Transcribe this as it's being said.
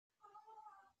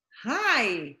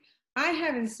Hi, I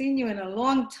haven't seen you in a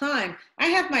long time. I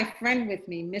have my friend with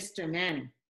me, Mr. Manny.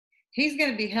 He's going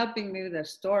to be helping me with a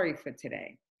story for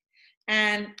today.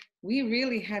 And we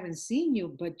really haven't seen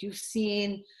you, but you've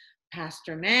seen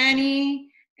Pastor Manny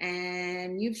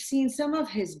and you've seen some of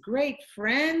his great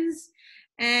friends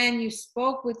and you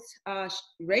spoke with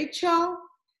Rachel.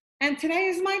 And today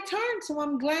is my turn, so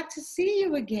I'm glad to see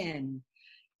you again.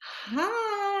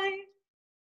 Hi.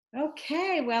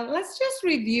 Okay, well, let's just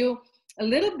review a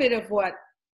little bit of what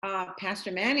Pastor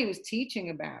Manny was teaching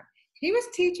about. He was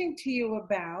teaching to you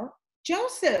about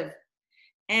Joseph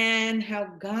and how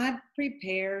God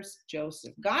prepares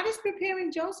Joseph. God is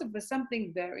preparing Joseph for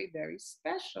something very, very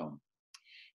special.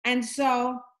 And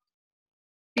so,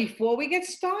 before we get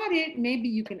started, maybe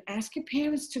you can ask your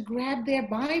parents to grab their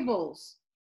Bibles,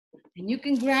 and you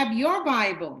can grab your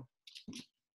Bible.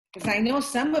 Because I know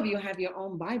some of you have your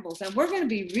own Bibles, and we're going to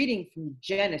be reading from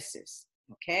Genesis,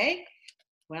 okay?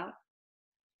 Well,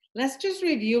 let's just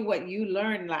review what you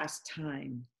learned last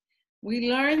time. We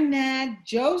learned that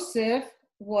Joseph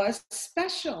was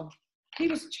special. He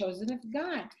was chosen of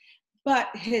God. But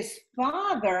his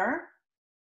father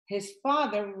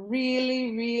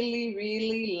really, really,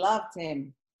 really loved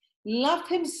him. Loved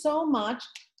him so much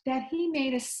that he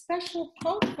made a special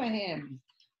coat for him.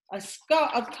 A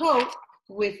coat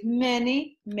with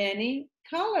many, many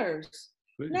colors.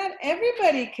 Pretty. Not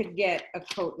everybody could get a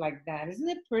coat like that. Isn't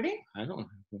it pretty? I don't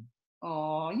have them.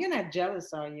 Oh, you're not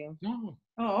jealous, are you? No.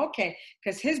 Oh, okay.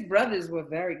 Because his brothers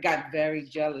got very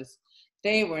jealous.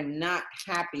 They were not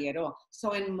happy at all.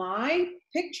 So in my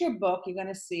picture book, you're going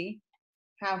to see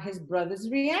how his brothers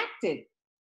reacted.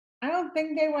 I don't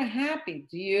think they were happy.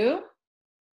 Do you?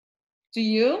 Do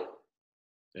you?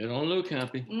 They don't look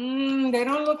happy. They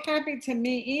don't look happy to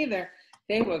me either.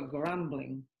 They were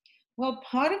grumbling. Well,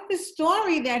 part of the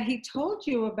story that he told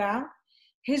you about,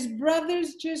 his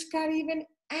brothers just got even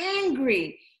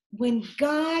angry when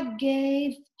God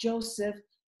gave Joseph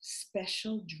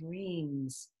special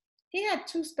dreams. He had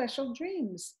 2 special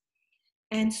dreams.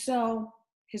 And so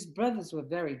his brothers were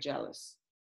very jealous.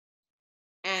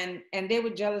 And they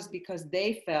were jealous because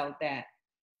they felt that,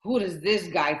 who does this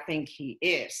guy think he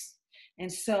is?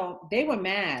 And so they were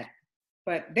mad.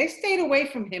 But they stayed away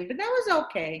from him. But that was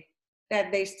okay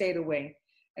that they stayed away.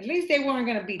 At least they weren't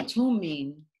going to be too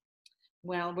mean.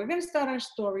 Well, we're going to start our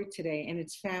story today, and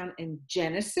it's found in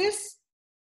Genesis.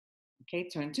 Okay,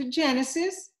 turn to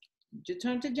Genesis. Did you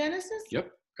turn to Genesis?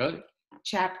 Yep, got it.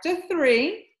 Chapter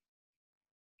 3.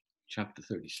 Chapter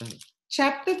 37.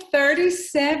 Chapter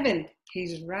 37.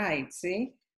 He's right,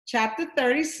 see? Chapter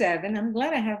 37. I'm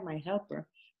glad I have my helper.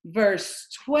 Verse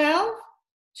 12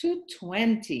 to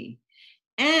 20.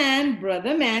 And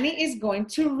Brother Manny is going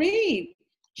to read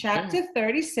chapter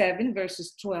 37,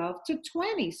 verses 12 to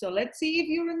 20. So let's see if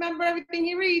you remember everything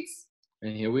he reads.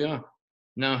 And here we are.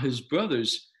 Now his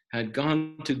brothers had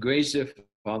gone to graze their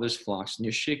father's flocks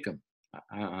near Shechem.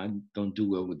 I don't do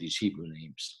well with these Hebrew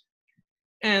names.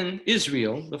 And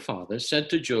Israel, the father, said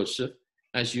to Joseph,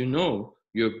 as you know,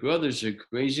 your brothers are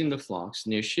grazing the flocks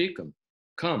near Shechem.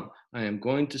 Come, I am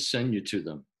going to send you to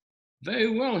them.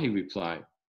 Very well, he replied.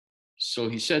 So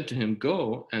he said to him,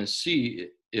 go and see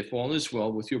if all is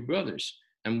well with your brothers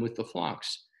and with the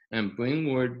flocks, and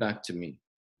bring word back to me.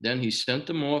 Then he sent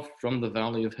them off from the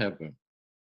valley of Hebron.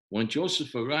 When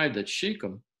Joseph arrived at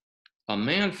Shechem, a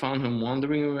man found him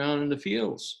wandering around in the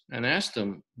fields and asked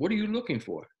him, what are you looking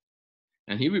for?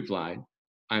 And he replied,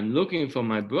 I'm looking for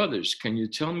my brothers. Can you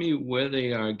tell me where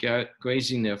they are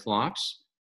grazing their flocks?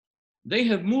 They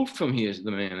have moved from here,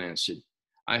 the man answered.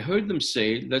 I heard them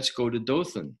say, let's go to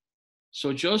Dothan.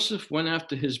 So Joseph went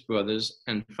after his brothers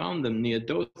and found them near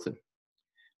Dothan.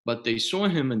 But they saw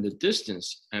him in the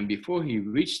distance, and before he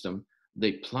reached them,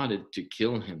 they plotted to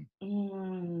kill him.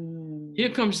 Here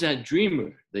comes that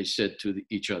dreamer, they said to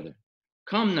each other.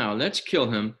 Come now, let's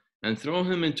kill him and throw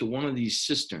him into one of these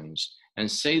cisterns and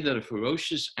say that a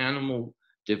ferocious animal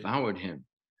devoured him.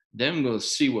 Then we'll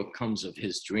see what comes of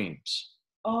his dreams.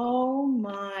 Oh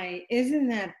my, isn't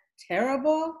that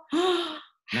terrible?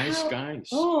 Nice guys.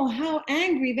 Oh, how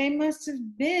angry they must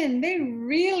have been. They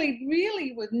really,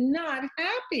 really were not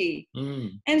happy.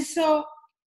 And so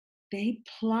they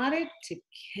plotted to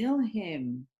kill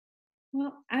him.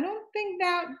 Well, I don't think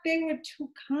that they were too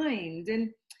kind. And,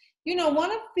 you know,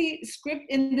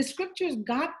 in the scriptures,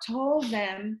 God told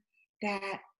them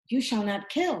that you shall not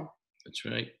kill. That's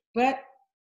right. But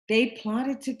they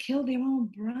plotted to kill their own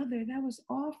brother. That was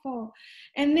awful.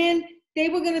 And then they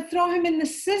were going to throw him in the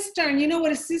cistern. You know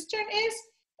what a cistern is?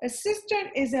 A cistern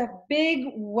is a big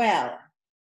well,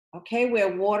 okay,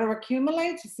 where water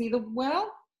accumulates. You see the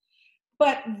well?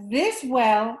 But this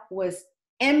well was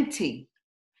empty.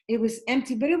 It was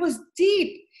empty, but it was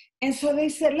deep. And so they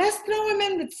said, let's throw him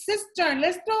in the cistern.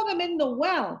 Let's throw them in the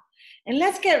well. And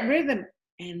let's get rid of them.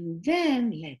 And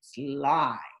then let's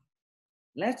lie.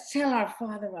 Let's tell our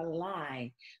father a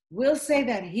lie. We'll say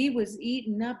that he was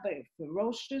eaten up by a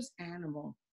ferocious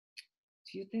animal.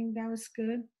 Do you think that was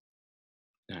good?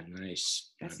 Not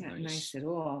nice. That's not nice at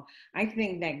all. I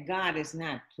think that God is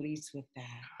not pleased with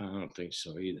that. I don't think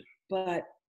so either. But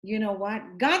you know what?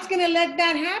 God's going to let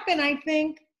that happen, I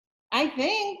think.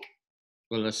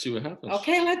 Well, let's see what happens.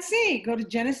 Okay, let's see. Go to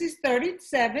Genesis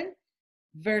 37,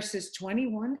 verses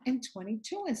 21 and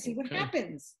 22 and see what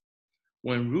happens.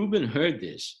 When Reuben heard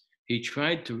this, he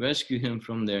tried to rescue him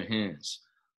from their hands.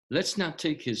 Let's not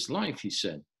take his life, he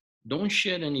said. Don't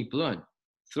shed any blood.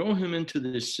 Throw him into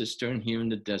this cistern here in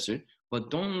the desert,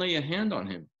 but don't lay a hand on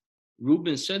him.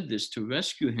 Reuben said this to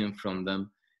rescue him from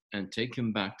them and take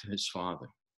him back to his father.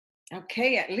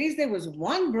 Okay, at least there was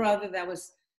one brother that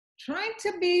was trying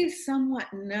to be somewhat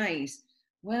nice.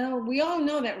 Well, we all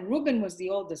know that Reuben was the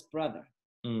oldest brother.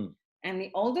 And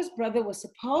the oldest brother was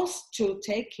supposed to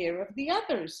take care of the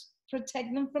others,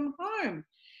 protect them from harm.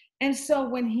 And so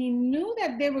when he knew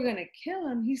that they were going to kill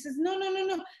him, he says, no,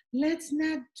 let's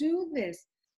not do this.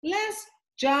 Let's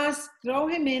just throw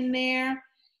him in there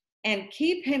and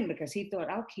keep him, because he thought,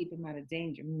 I'll keep him out of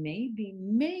danger.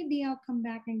 Maybe I'll come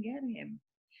back and get him.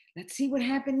 Let's see what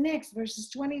happened next,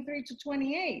 verses 23 to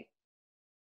 28.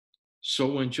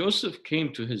 So when Joseph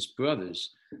came to his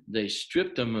brothers, they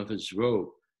stripped him of his robe,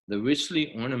 the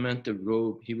richly ornamented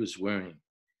robe he was wearing,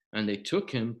 and they took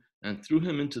him and threw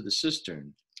him into the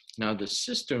cistern. Now the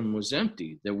cistern was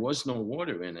empty, there was no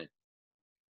water in it.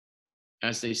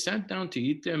 As they sat down to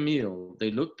eat their meal, they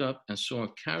looked up and saw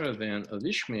a caravan of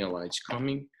Ishmaelites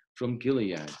coming from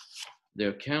Gilead.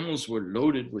 Their camels were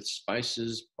loaded with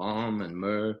spices, balm, and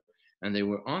myrrh, and they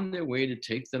were on their way to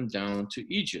take them down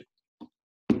to Egypt.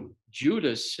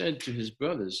 Judah said to his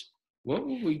brothers, what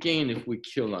will we gain if we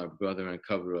kill our brother and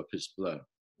cover up his blood?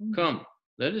 Come,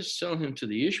 let us sell him to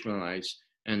the Ishmaelites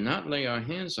and not lay our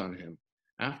hands on him.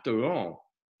 After all,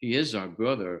 he is our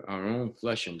brother, our own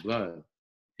flesh and blood.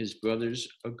 His brothers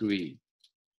agreed.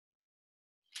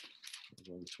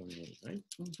 28, right?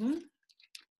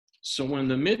 So when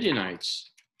the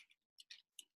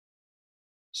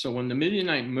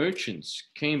Midianite merchants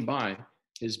came by,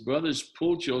 his brothers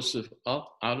pulled Joseph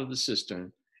up out of the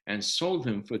cistern and sold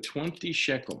him for 20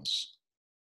 shekels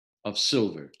of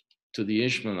silver to the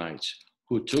Ishmaelites,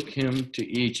 who took him to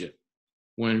Egypt.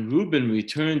 When Reuben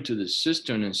returned to the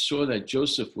cistern and saw that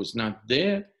Joseph was not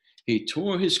there, he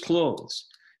tore his clothes.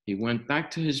 He went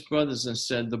back to his brothers and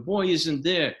said, the boy isn't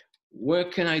there. Where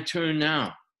can I turn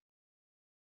now?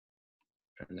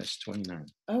 And that's 29.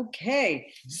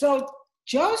 Okay, so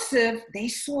Joseph, they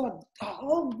saw a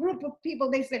whole group of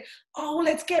people. They said, oh,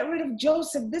 let's get rid of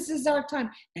Joseph. This is our time.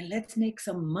 And let's make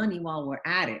some money while we're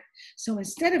at it. So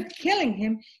instead of killing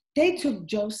him, they took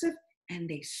Joseph and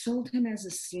they sold him as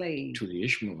a slave. To the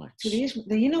Ishmaelites.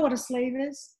 Do you know what a slave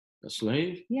is? A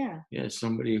slave? Yeah. Yeah,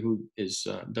 somebody who is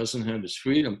doesn't have his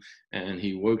freedom, and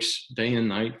he works day and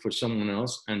night for someone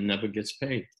else and never gets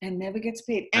paid. And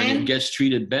he gets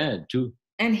treated bad, too.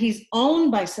 And he's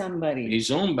owned by somebody. He's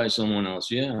owned by someone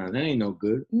else, yeah. That ain't no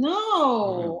good.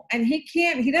 No. And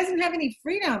he doesn't have any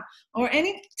freedom or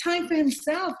any time for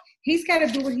himself. He's got to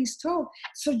do what he's told.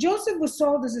 So Joseph was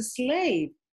sold as a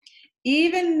slave,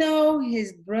 even though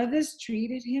his brothers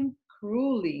treated him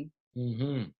cruelly.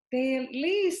 They at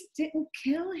least didn't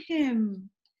kill him,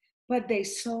 but they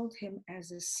sold him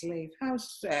as a slave. How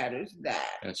sad is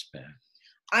that? That's bad.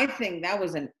 I think that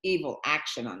was an evil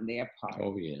action on their part.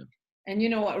 Oh, yeah. And you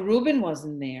know what? Reuben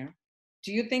wasn't there.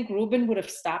 Do you think Reuben would have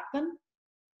stopped them?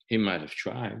 He might have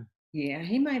tried. Yeah,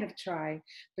 he might have tried,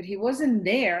 but he wasn't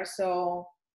there, so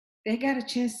they got a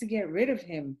chance to get rid of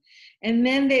him. And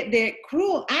then their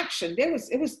cruel action,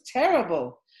 it was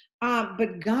terrible.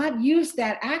 But God used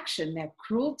that action, that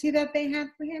cruelty that they had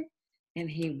for him, and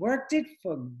he worked it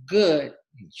for good.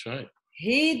 That's right.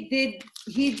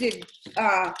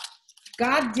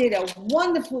 God did a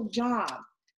wonderful job,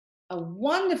 a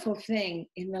wonderful thing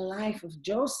in the life of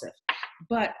Joseph.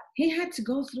 But he had to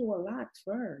go through a lot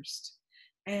first.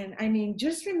 And I mean,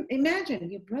 just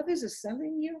imagine, your brothers are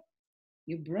selling you,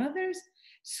 your brothers.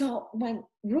 So when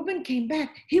Reuben came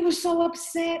back, he was so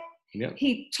upset. Yep.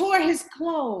 He tore his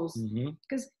clothes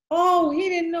because, he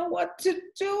didn't know what to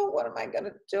do. What am I going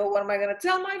to do? What am I going to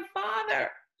tell my father?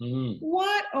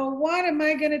 What am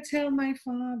I going to tell my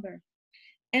father?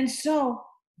 And so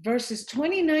verses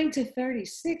 29 to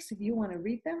 36, if you want to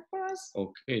read them for us.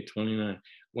 Okay, 29.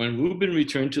 When Reuben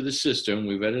returned to the cistern,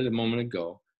 we read it a moment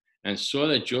ago, and saw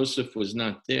that Joseph was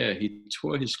not there, he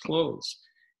tore his clothes.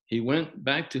 He went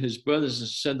back to his brothers and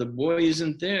said, "The boy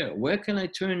isn't there. Where can I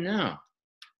turn now?"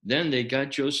 Then they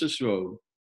got Joseph's robe.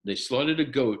 They slaughtered a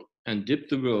goat and dipped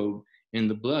the robe in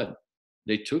the blood.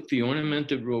 They took the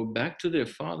ornamented robe back to their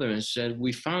father and said,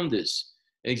 "We found this.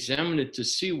 Examine it to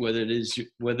see whether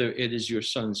it is your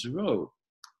son's robe."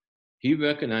 He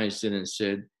recognized it and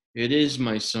said, "It is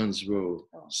my son's robe.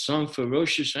 Some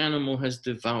ferocious animal has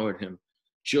devoured him.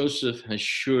 Joseph has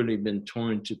surely been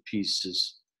torn to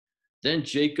pieces." Then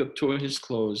Jacob tore his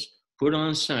clothes, put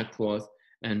on sackcloth,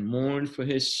 and mourned for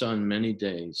his son many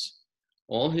days.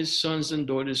 All his sons and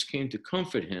daughters came to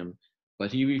comfort him,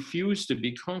 but he refused to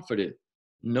be comforted.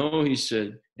 "No," he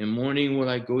said, "in mourning will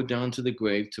I go down to the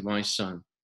grave to my son."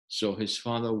 So his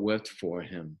father wept for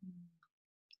him.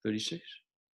 36.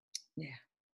 Yeah.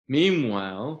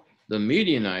 Meanwhile, the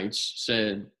Midianites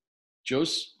sold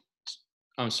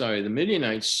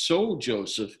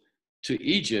Joseph to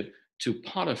Egypt to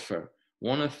Potiphar,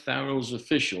 one of Pharaoh's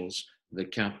officials, the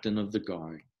captain of the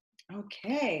guard.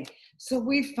 Okay, so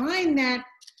we find that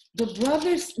the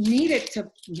brothers needed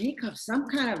to make up some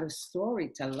kind of a story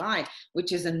to lie,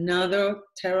 which is another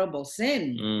terrible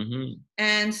sin. Mm-hmm.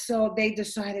 And so they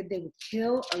decided they would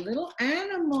kill a little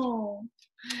animal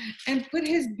and put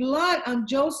his blood on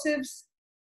Joseph's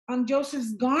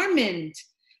garment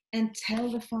and tell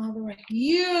the father a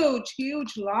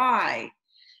huge lie.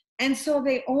 And so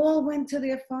they all went to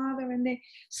their father and they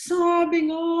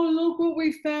sobbing, "Oh, look what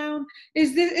we found.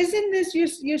 Isn't this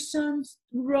your son's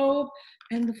robe?"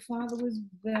 And the father was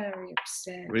very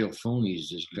upset. Real phonies,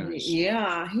 these guys.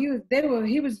 Yeah,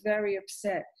 he was very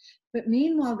upset. But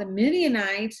meanwhile, the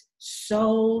Midianites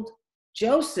sold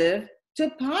Joseph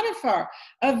to Potiphar,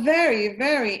 a very,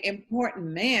 very important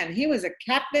man. He was a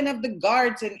captain of the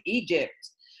guards in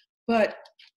Egypt. But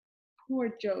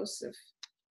poor Joseph,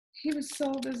 he was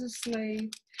sold as a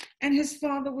slave, and his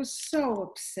father was so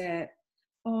upset.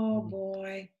 Oh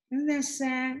boy, isn't that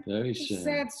sad? Very sad.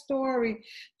 Sad story.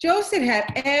 Joseph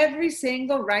had every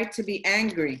single right to be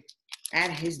angry at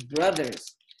his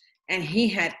brothers, and he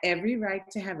had every right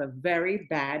to have a very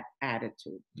bad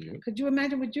attitude. Yep. Could you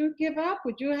imagine? Would you give up?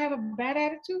 Would you have a bad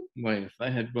attitude? Why, if I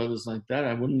had brothers like that,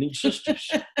 I wouldn't need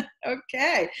sisters.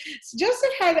 Okay. So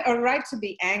Joseph had a right to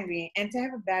be angry and to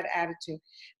have a bad attitude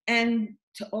and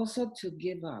to also to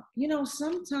give up. You know,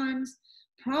 sometimes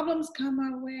problems come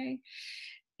our way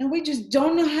and we just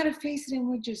don't know how to face it and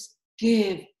we just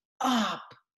give up.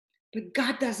 But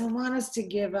God doesn't want us to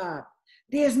give up.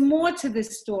 There's more to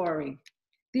this story.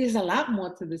 There's a lot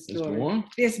more to the story. There's more?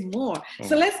 There's more. Oh.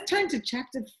 So let's turn to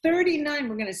chapter 39.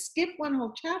 We're going to skip one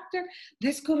whole chapter.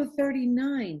 Let's go to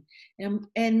 39.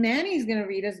 And Manny's going to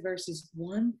read us verses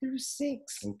 1 through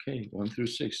 6. Okay, 1 through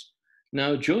 6.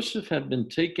 Now Joseph had been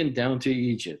taken down to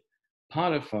Egypt.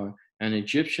 Potiphar, an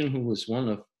Egyptian who was one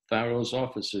of Pharaoh's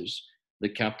officers, the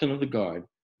captain of the guard,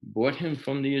 bought him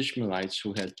from the Ishmaelites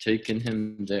who had taken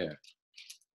him there.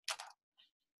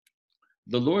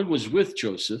 The Lord was with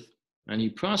Joseph, and he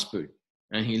prospered,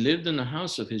 and he lived in the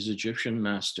house of his Egyptian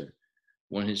master.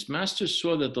 When his master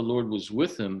saw that the Lord was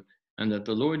with him, and that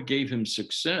the Lord gave him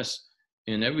success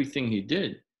in everything he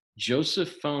did,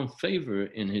 Joseph found favor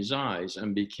in his eyes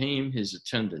and became his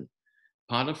attendant.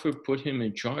 Potiphar put him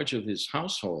in charge of his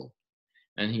household,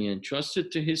 and he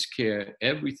entrusted to his care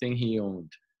everything he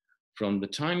owned. From the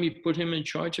time he put him in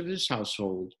charge of his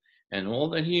household and all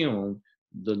that he owned,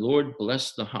 the Lord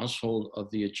blessed the household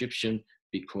of the Egyptian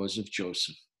because of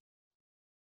Joseph.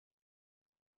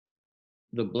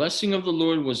 The blessing of the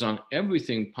Lord was on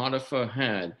everything Potiphar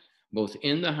had, both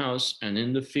in the house and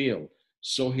in the field.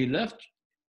 So he left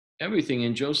everything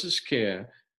in Joseph's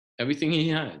care, everything he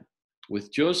had.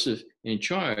 With Joseph in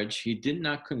charge, he did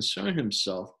not concern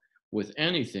himself with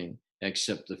anything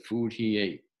except the food he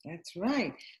ate. That's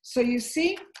right. So you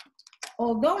see,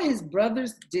 although his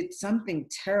brothers did something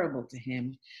terrible to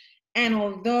him, and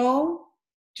although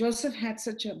Joseph had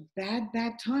such a bad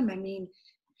time, I mean,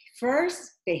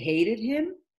 first they hated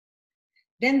him,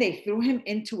 then they threw him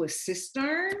into a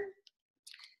cistern,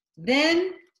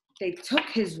 then they took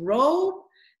his robe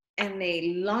and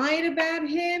they lied about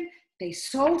him, they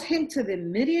sold him to the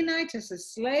Midianites as a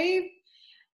slave.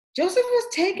 Joseph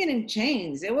was taken in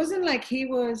chains. It wasn't like he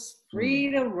was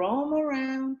free to roam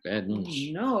around. Bad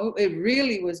news. No, it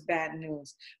really was bad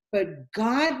news. But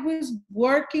God was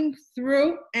working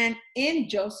through and in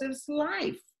Joseph's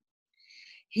life.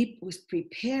 He was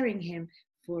preparing him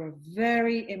for a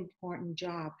very important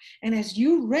job. And as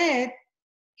you read,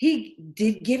 he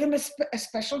did give him a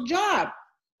special job.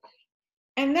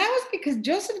 And that was because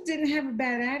Joseph didn't have a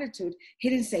bad attitude. He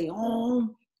didn't say, oh,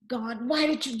 God, why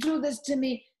did you do this to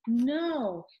me?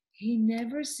 No, he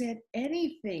never said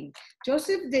anything.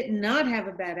 Joseph did not have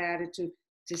a bad attitude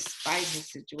despite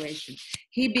his situation.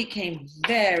 He became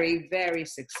very, very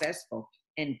successful.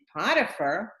 And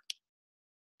Potiphar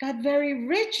got very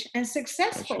rich and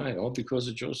successful. That's right, all because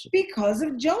of Joseph. Because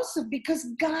of Joseph, because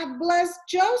God blessed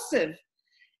Joseph.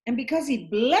 And because he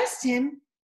blessed him,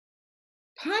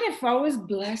 Potiphar was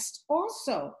blessed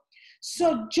also.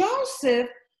 So Joseph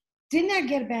did not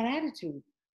get a bad attitude.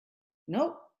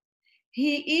 Nope.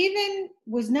 He even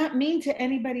was not mean to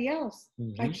anybody else.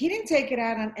 Mm-hmm. Like he didn't take it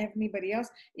out on anybody else,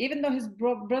 even though his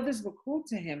brothers were cruel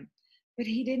to him. But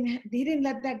he didn't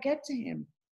let that get to him.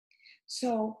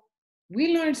 So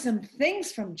we learned some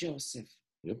things from Joseph.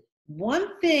 Yep.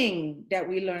 One thing that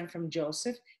we learned from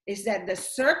Joseph is that the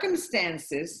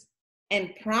circumstances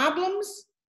and problems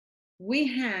we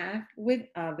have with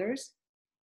others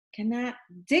cannot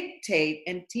dictate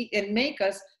and make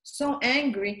us so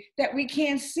angry that we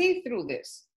can't see through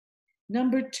this.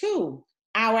 Number two,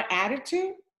 our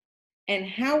attitude and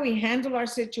how we handle our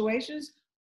situations,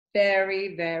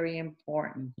 very, very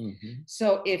important. Mm-hmm.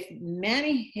 So if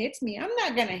Manny hits me, I'm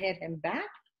not going to hit him back.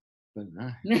 But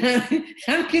not.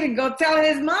 I'm going to go tell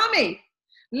his mommy.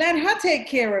 Let her take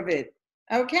care of it.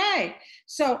 Okay.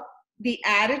 So the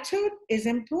attitude is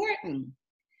important.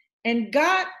 And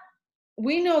God,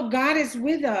 we know God is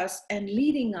with us and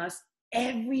leading us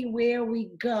everywhere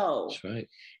we go. That's right.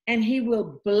 And he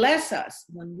will bless us.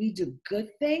 When we do good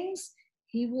things,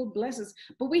 he will bless us.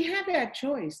 But we have that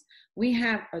choice. We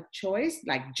have a choice.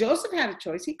 Like Joseph had a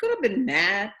choice. He could have been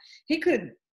mad. He could have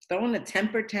thrown a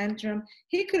temper tantrum.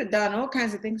 He could have done all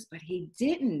kinds of things, but he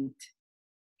didn't.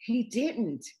 He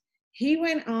didn't. He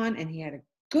went on and he had a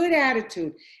good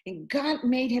attitude. And God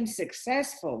made him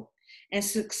successful. And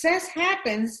success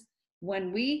happens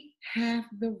when we have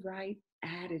the right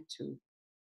attitude.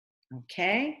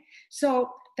 Okay? So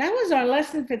that was our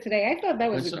lesson for today. I thought that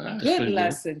was a good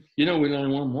lesson. Good. You know, we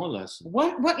learned one more lesson.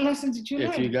 What lesson did you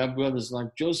learn? If you got brothers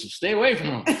like Joseph, stay away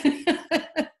from him.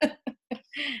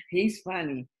 He's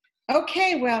funny.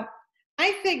 Okay, well,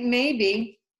 I think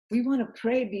maybe we want to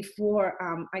pray before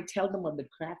I tell them what the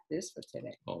craft is for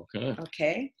today. Okay.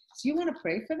 Okay? So you want to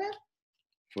pray for them?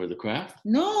 For the craft?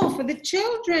 No, for the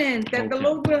children, that the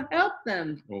Lord will help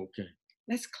them. Okay.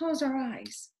 Let's close our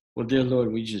eyes. Well, dear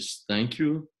Lord, we just thank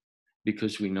you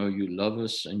because we know you love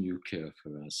us and you care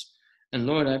for us. And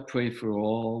Lord, I pray for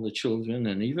all the children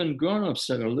and even grown-ups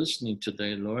that are listening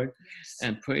today, Lord, Yes.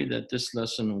 and pray that this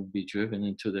lesson will be driven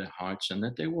into their hearts and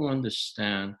that they will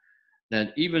understand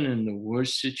that even in the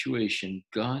worst situation,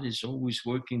 God is always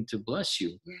working to bless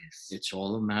you. Yes. It's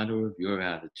all a matter of your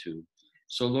attitude.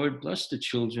 So, Lord, bless the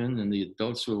children and the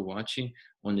adults who are watching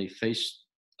when they face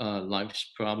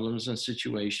life's problems and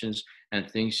situations and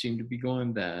things seem to be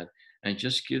going bad, and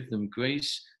just give them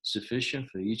grace sufficient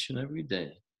for each and every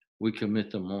day. We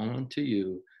commit them all unto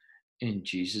you in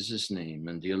Jesus' name.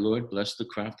 And dear Lord, bless the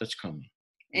craft that's coming.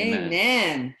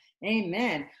 Amen.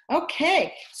 Amen.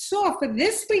 Okay, so for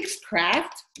this week's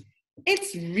craft,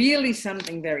 it's really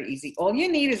something very easy. All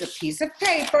you need is a piece of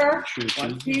paper,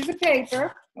 one piece of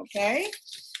paper, okay?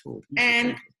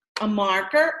 And a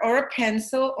marker or a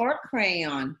pencil or a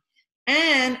crayon.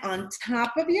 And on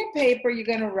top of your paper, you're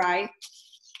going to write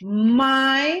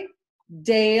my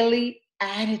daily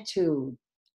attitude.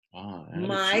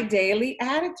 My daily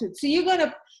attitude. So you're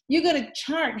gonna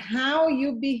chart how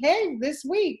you behave this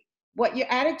week, what your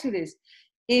attitude is.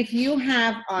 If you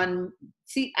have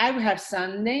I have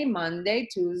Sunday, Monday,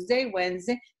 Tuesday,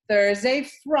 Wednesday, Thursday,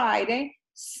 Friday,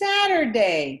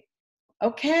 Saturday.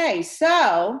 Okay,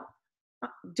 so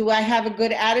do I have a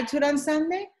good attitude on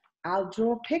Sunday? I'll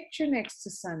draw a picture next to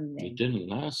Sunday. You didn't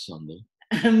last Sunday.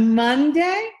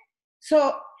 Monday?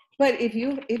 So, but if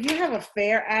you have a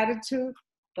fair attitude,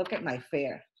 look at my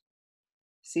Fair.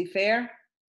 See Fair?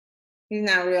 He's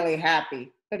not really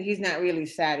happy, but he's not really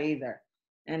sad either.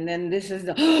 And then this is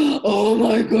oh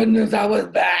my goodness, I was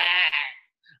bad.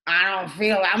 I'm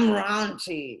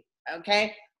raunchy.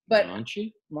 Okay? But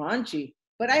raunchy.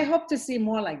 But I hope to see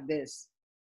more like this.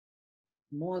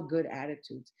 More good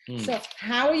attitudes. So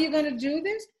how are you going to do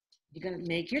this? You're going to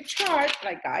make your chart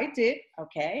like I did.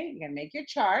 Okay? You're going to make your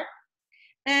chart.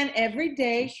 And every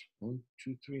day, 1,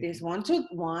 2, 3. There's 1,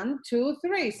 2,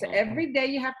 3. So every day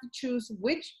you have to choose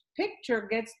which picture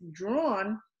gets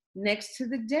drawn next to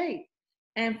the date.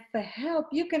 And for help,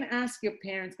 you can ask your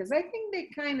parents because I think they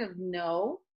kind of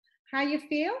know how you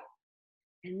feel.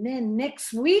 And then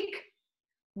next week,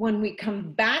 when we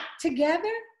come back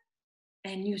together,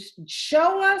 and you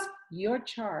show us your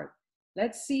chart.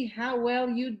 Let's see how well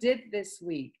you did this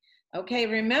week. Okay,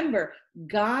 remember,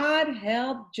 God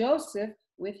helped Joseph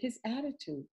with his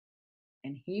attitude,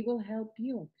 and he will help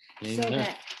you. Amen. So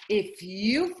that if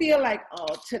you feel like,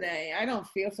 oh, today I don't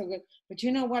feel so good, but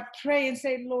you know what? Pray and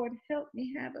say, Lord, help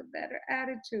me have a better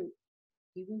attitude.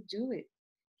 He will do it.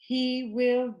 He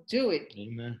will do it.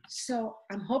 Amen. So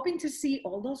I'm hoping to see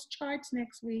all those charts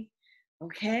next week.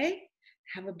 Okay?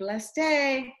 Have a blessed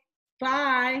day.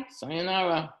 Bye.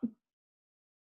 Sayonara.